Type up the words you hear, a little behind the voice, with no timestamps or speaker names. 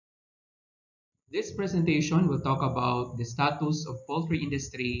This presentation will talk about the status of poultry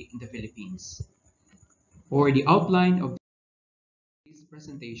industry in the Philippines. For the outline of this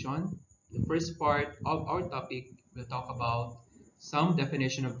presentation, the first part of our topic will talk about some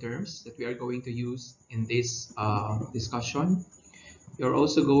definition of terms that we are going to use in this discussion. We are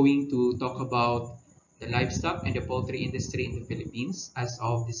also going to talk about the livestock and the poultry industry in the Philippines as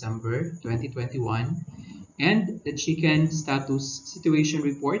of December 2021 and the chicken status situation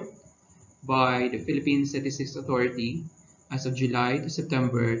report by the Philippine Statistics Authority as of July to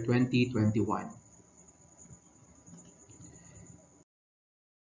September 2021.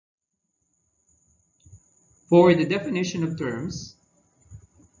 For the definition of terms,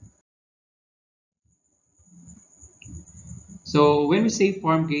 so when we say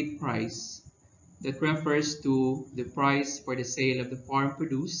farm gate price, that refers to the price for the sale of the farm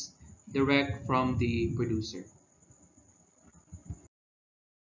produce direct from the producer.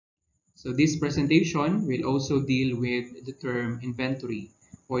 So this presentation will also deal with the term inventory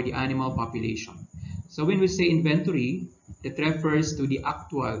for the animal population. So when we say inventory, that refers to the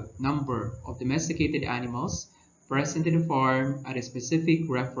actual number of domesticated animals present in the farm at a specific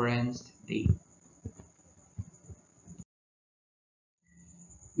reference date.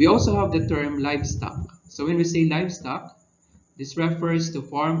 We also have the term livestock. So when we say livestock, this refers to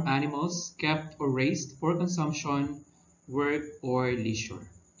farm animals kept or raised for consumption, work, or leisure.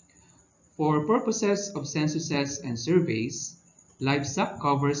 For purposes of censuses and surveys, livestock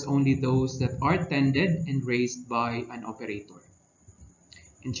covers only those that are tended and raised by an operator.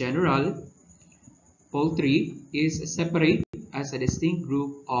 In general, poultry is separate as a distinct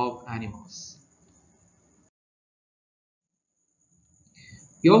group of animals.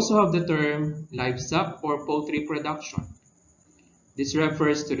 We also have the term livestock or poultry production. This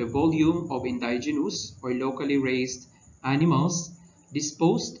refers to the volume of indigenous or locally raised animals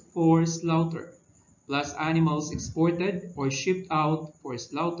disposed for slaughter, plus animals exported or shipped out for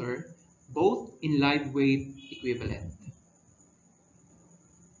slaughter, both in live weight equivalent.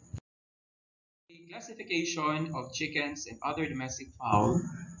 The classification of chickens and other domestic fowl,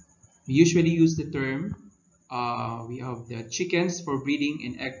 we usually use the term, we have the chickens for breeding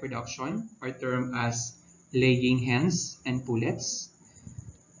and egg production are termed as laying hens and pullets.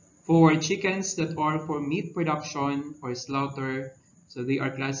 For chickens that are for meat production or slaughter, so they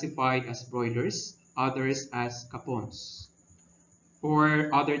are classified as broilers, others as capons.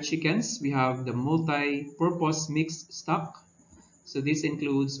 For other chickens, we have the multi-purpose mixed stock. So this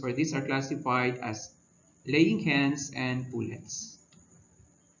includes, or these are classified as laying hens and pullets.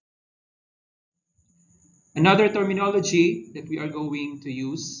 Another terminology that we are going to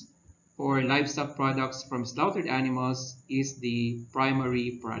use for livestock products from slaughtered animals is the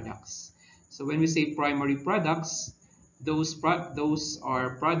primary products. So when we say primary products, those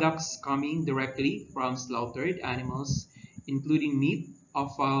are products coming directly from slaughtered animals, including meat,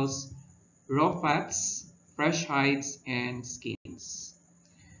 offals, raw fats, fresh hides, and skins.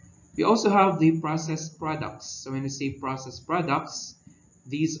 We also have the processed products. So when we say processed products,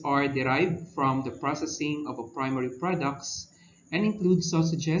 these are derived from the processing of primary products and include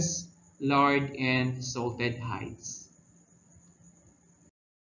sausages, lard, and salted hides.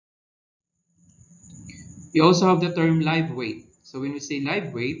 We also have the term live weight. So when we say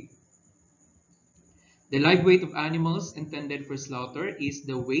live weight, the live weight of animals intended for slaughter is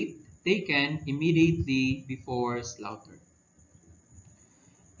the weight taken immediately before slaughter.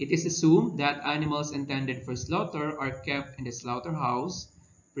 It is assumed that animals intended for slaughter are kept in the slaughterhouse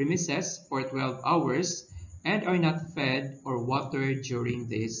premises for 12 hours and are not fed or watered during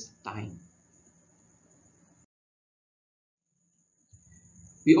this time.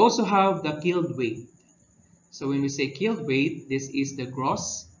 We also have the killed weight. So when we say killed weight, this is the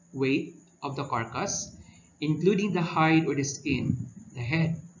gross weight of the carcass, including the hide or the skin, the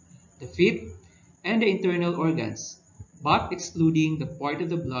head, the feet, and the internal organs, but excluding the part of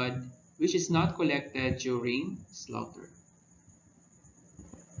the blood which is not collected during slaughter.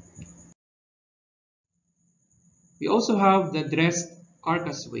 We also have the dressed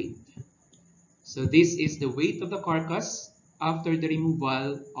carcass weight. So this is the weight of the carcass after the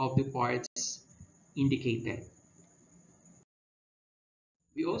removal of the parts indicated.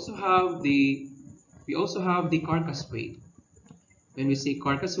 We also have the carcass weight. When we say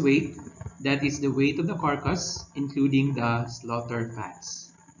carcass weight, that is the weight of the carcass, including the slaughtered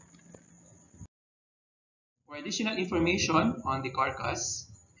fats. For additional information on the carcass,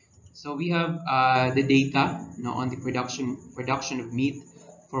 so we have the data on the production of meat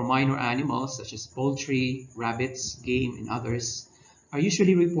for minor animals such as poultry, rabbits, game, and others are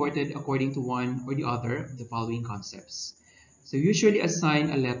usually reported according to one or the other of the following concepts. So usually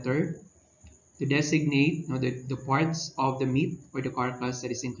assign a letter to designate the parts of the meat or the carcass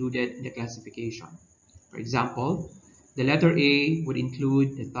that is included in the classification. For example, the letter A would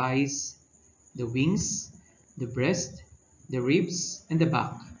include the thighs, the wings, the breast, the ribs, and the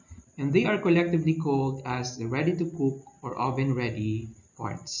back, and they are collectively called as the ready-to-cook or oven-ready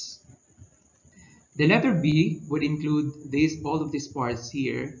parts. The letter B would include all of these parts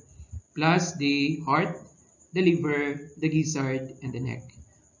here, plus the heart, the liver, the gizzard, and the neck,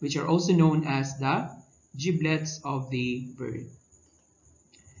 which are also known as the giblets of the bird.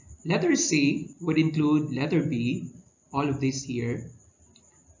 Letter C would include letter B, all of this here,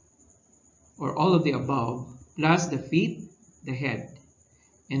 or all of the above, plus the feet, the head,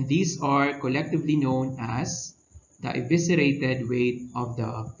 and these are collectively known as the eviscerated weight of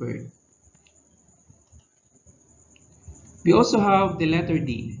the bird. We also have the letter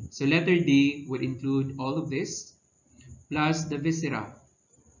D. So letter D would include all of this, plus the viscera,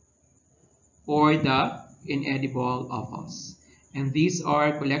 or the inedible offals. And these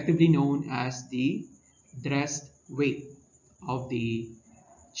are collectively known as the dressed weight of the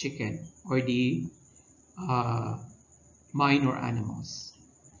chicken or the minor animals.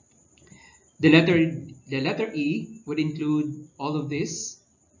 The letter E would include all of this,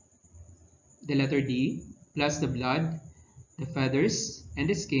 the letter D, plus the blood, the feathers, and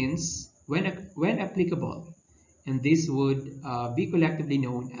the skins when applicable. And this would be collectively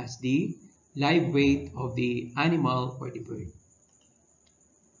known as the live weight of the animal or the bird.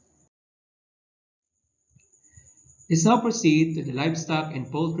 Let's now proceed to the livestock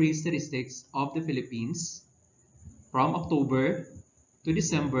and poultry statistics of the Philippines from October to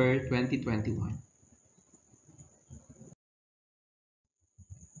December 2021.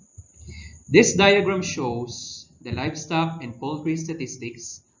 This diagram shows the livestock and poultry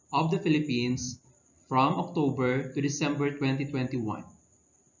statistics of the Philippines from October to December 2021.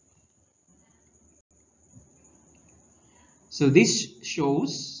 So this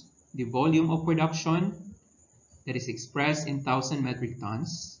shows the volume of production that is expressed in 1,000 metric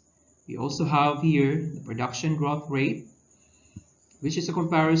tons. We also have here the production growth rate, which is a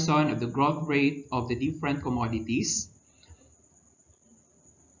comparison of the growth rate of the different commodities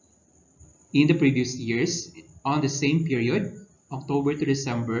in the previous years on the same period, October to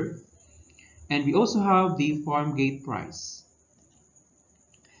December. And we also have the farm gate price.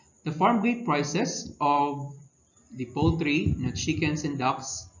 The farm gate prices of the poultry, chickens and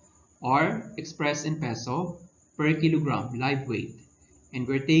ducks, are expressed in peso per kilogram live weight and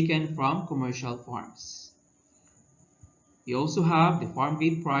were taken from commercial farms. We also have the farm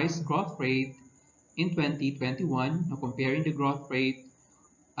gate price growth rate in 2021, now comparing the growth rate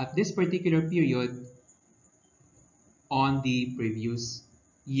at this particular period on the previous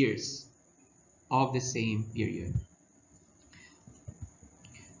years of the same period.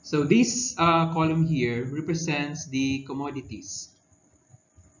 So this column here represents the commodities.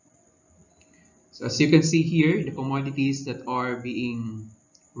 So as you can see here, the commodities that are being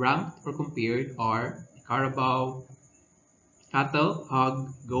ranked or compared are carabao, cattle,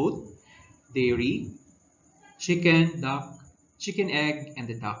 hog, goat, dairy, chicken, duck, chicken egg, and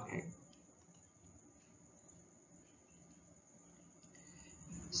the duck egg.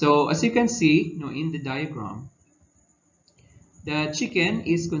 So as you can see in the diagram, the chicken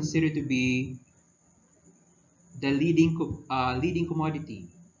is considered to be the leading commodity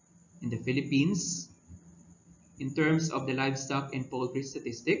in the Philippines in terms of the livestock and poultry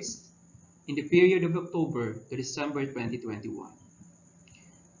statistics in the period of October to December 2021.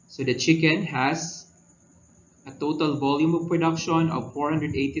 So the chicken has a total volume of production of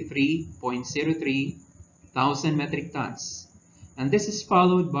 483.03 thousand metric tons, and this is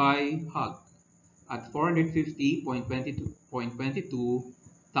followed by hog at 450.22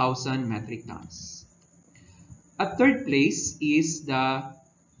 thousand metric tons. At third place is the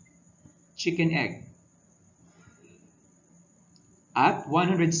chicken egg at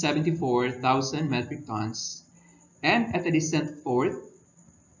 174,000 metric tons, and at a distant fourth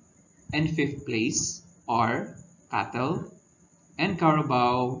and fifth place are cattle and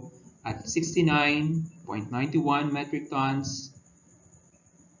carabao at 69.91 metric tons,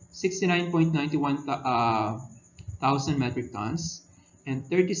 69.91 thousand metric tons, and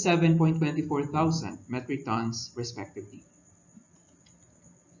 37.24 thousand metric tons respectively.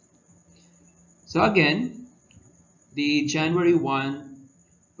 So again, the January 1,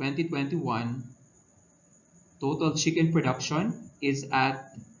 2021 total chicken production is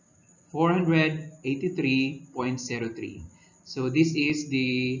at 483.03. So this is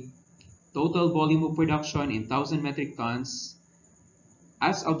the total volume of production in 1,000 metric tons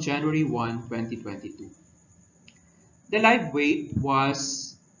as of January 1, 2022. The live weight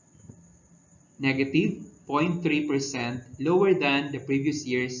was negative 0.3% lower than the previous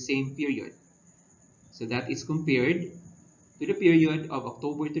year's same period. So that is compared to the period of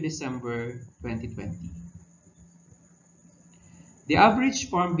October to December 2020. The average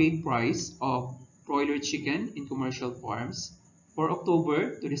farm gate price of broiler chicken in commercial farms for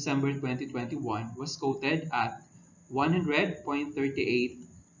October to December 2021 was quoted at 100.38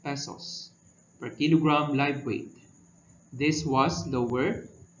 pesos per kilogram live weight. This was lower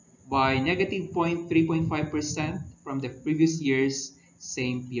by negative 3.5% from the previous year's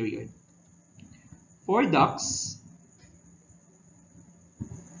same period. For ducks,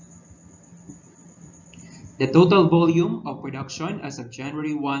 the total volume of production as of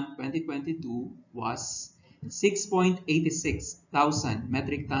January 1, 2022 was 6.86 thousand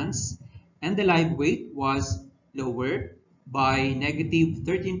metric tons, and the live weight was lower by negative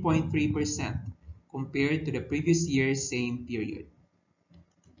 13.3% compared to the previous year's same period.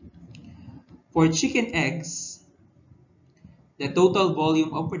 For chicken eggs, the total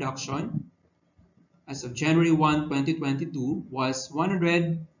volume of production as of January 1, 2022 was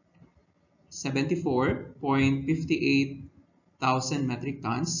 174.58 thousand metric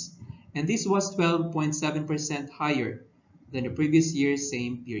tons, and this was 12.7% higher than the previous year's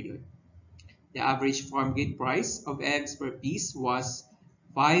same period. The average farm gate price of eggs per piece was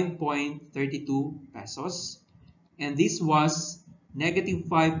 5.32 pesos, and this was negative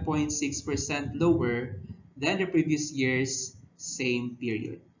 5.6% lower than the previous year's same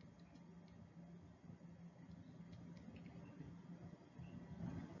period.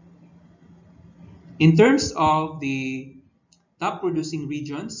 In terms of the top producing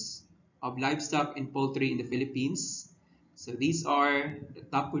regions of livestock and poultry in the Philippines, so these are the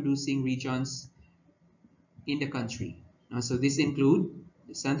top producing regions in the country. So these include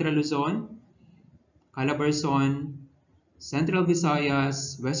the Central Luzon, Calabarzon, Central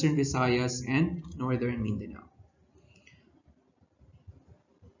Visayas, Western Visayas, and Northern Mindanao.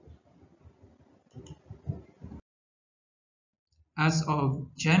 As of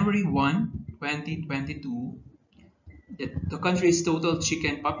January 1, 2022, the country's total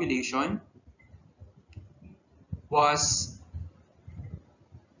chicken population was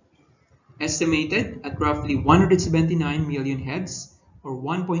estimated at roughly 179 million heads, or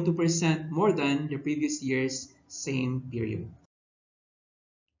 1.2% more than the previous year's same period.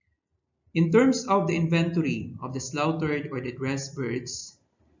 In terms of the inventory of the slaughtered or the dressed birds,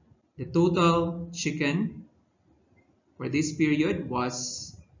 the total chicken for this period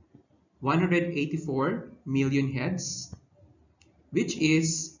was 184 million heads, which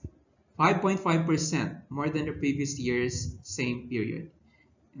is 5.5% more than the previous year's same period.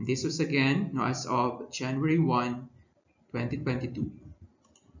 And this was again as of January 1, 2022.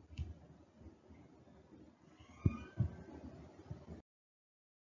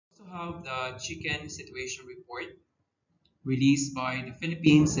 We also have the chicken situation report released by the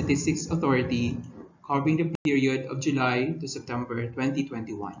Philippine Statistics Authority covering the period of July to September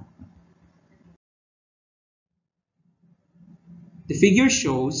 2021. The figure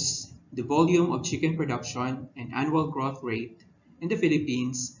shows the volume of chicken production and annual growth rate in the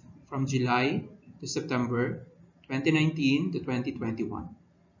Philippines from July to September 2019 to 2021.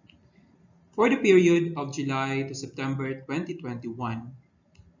 For the period of July to September 2021,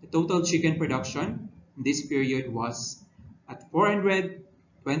 the total chicken production in this period was at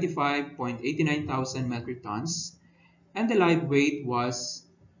 425.89 thousand metric tons, and the live weight was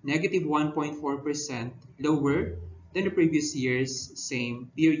negative 1.4% lower than the previous year's same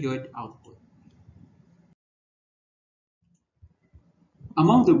period output.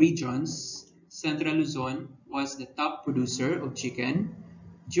 Among the regions, Central Luzon was the top producer of chicken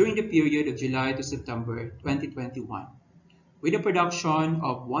during the period of July to September 2021, with a production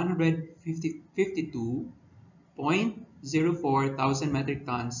of 152.04 thousand metric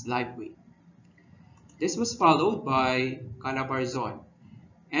tons live weight. This was followed by Calabarzon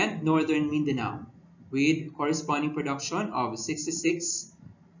and Northern Mindanao, with corresponding production of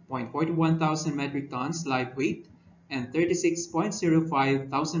 66.41 thousand metric tons live weight and 36.05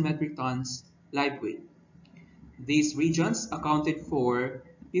 thousand metric tons live weight. These regions accounted for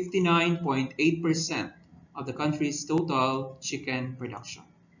 59.8% of the country's total chicken production.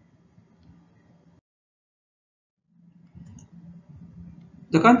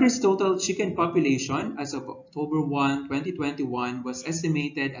 The country's total chicken population as of October 1, 2021 was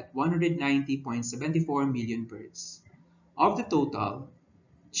estimated at 190.74 million birds. Of the total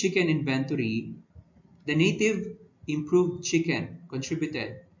chicken inventory, the native improved chicken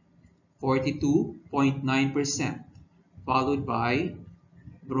contributed 42.9%, followed by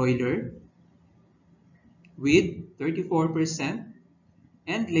broiler with 34%,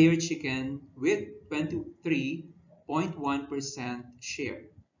 and layer chicken with 23.1% share.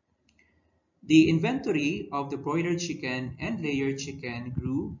 The inventory of the broiler chicken and layer chicken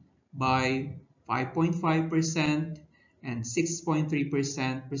grew by 5.5% and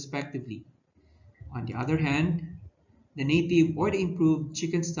 6.3% respectively. On the other hand, the native or the improved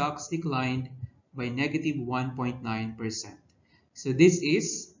chicken stocks declined by negative 1.9%. So this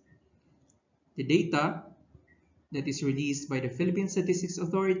is the data that is released by the Philippine Statistics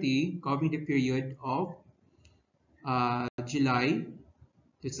Authority covering the period of July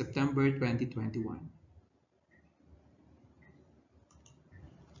to September 2021.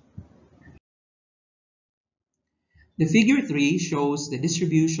 The figure 3 shows the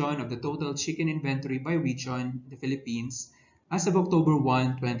distribution of the total chicken inventory by region in the Philippines as of October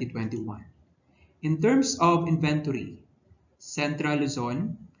 1, 2021. In terms of inventory, Central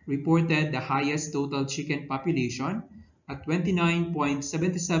Luzon reported the highest total chicken population at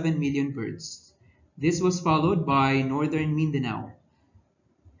 29.77 million birds. This was followed by Northern Mindanao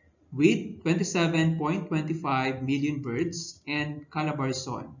with 27.25 million birds and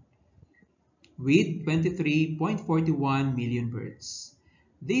Calabarzon with 23.41 million birds.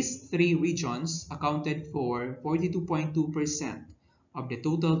 These three regions accounted for 42.2% of the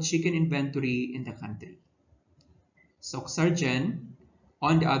total chicken inventory in the country. Soxargen,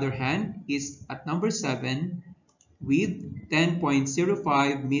 on the other hand, is at number 7 with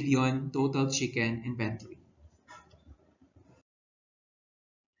 10.05 million total chicken inventory.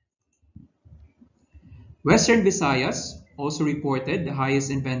 Western Visayas also reported the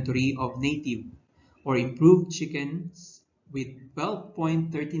highest inventory of native or improved chickens with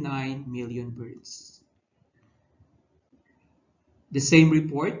 12.39 million birds. The same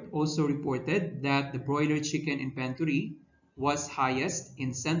report also reported that the broiler chicken inventory was highest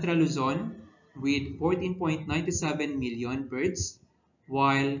in Central Luzon with 14.97 million birds,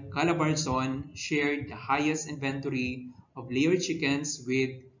 while Calabarzon shared the highest inventory of layer chickens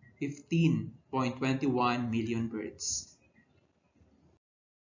with 15.21 million birds.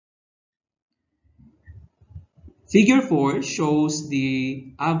 Figure 4 shows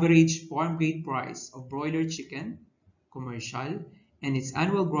the average farm gate price of broiler chicken, commercial, and its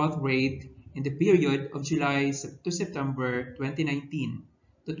annual growth rate in the period of July to September 2019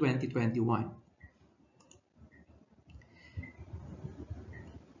 to 2021.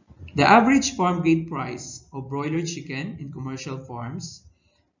 The average farm gate price of broiler chicken in commercial farms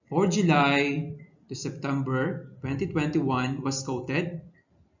for July to September 2021 was quoted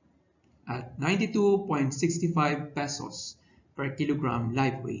at 92.65 pesos per kilogram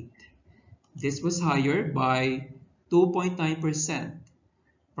live weight. This was higher by 2.9%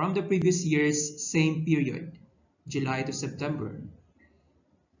 from the previous year's same period, July to September,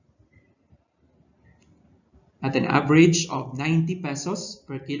 at an average of 90 pesos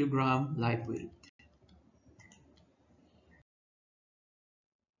per kilogram live weight.